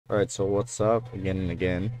Alright, so what's up again and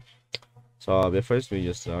again? So before this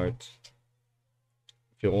video start,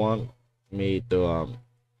 if you want me to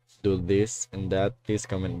do this and that, please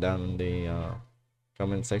comment down in the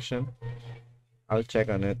comment section. I'll check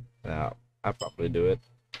on it. I'll probably do it.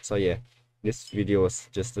 So yeah, this video was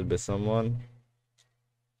suggested by someone,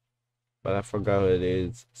 but I forgot who it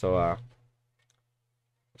is. So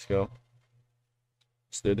let's go.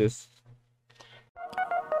 Let's do this.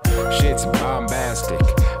 Shit's bombastic,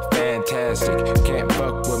 fantastic. Can't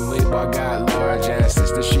fuck with me, but I got large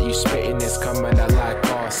asses. The shit you spitting is coming out like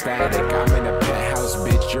all static. I'm in a penthouse,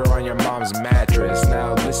 bitch. You're on your mom's mattress.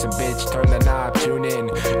 Now listen, bitch, turn the knob, tune in.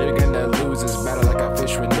 You're gonna lose this battle like a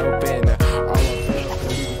fish with no fin.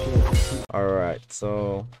 Alright,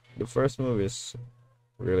 so the first move is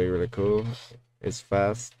really cool. It's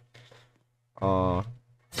fast. Like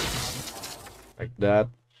that,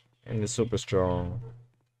 and it's super strong.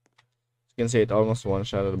 You can see it almost one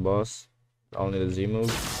shot at the boss. Only the Z move.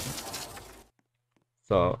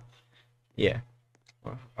 So yeah.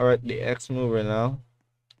 Alright, the X move right now.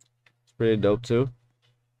 It's pretty dope too.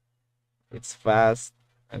 It's fast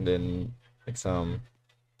and then it's OP.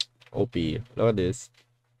 Look at this.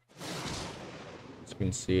 As you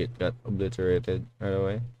can see, it got obliterated right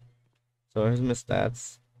away. So here's my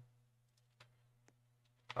stats.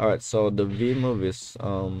 Alright, so the V move is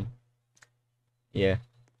yeah.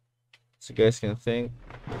 So you guys can think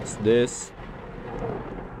it's this.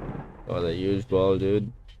 Oh, the huge ball,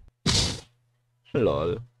 dude.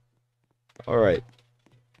 Lol. Alright.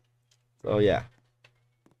 So yeah.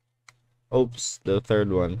 Oops, the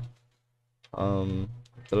third one.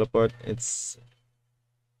 Teleport, it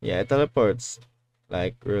teleports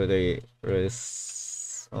like really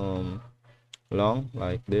long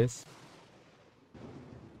like this.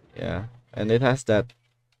 Yeah, and it has that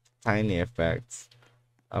tiny effects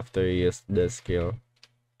after you use the skill.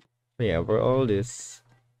 But yeah, overall this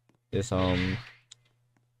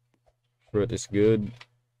fruit is good,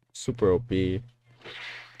 super OP.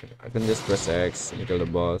 I can just press X and kill the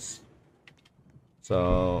boss.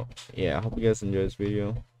 So yeah, I hope you guys enjoyed this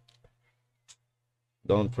video.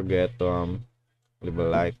 Don't forget to leave a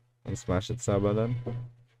like and smash that sub button.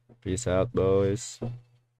 Peace out, boys.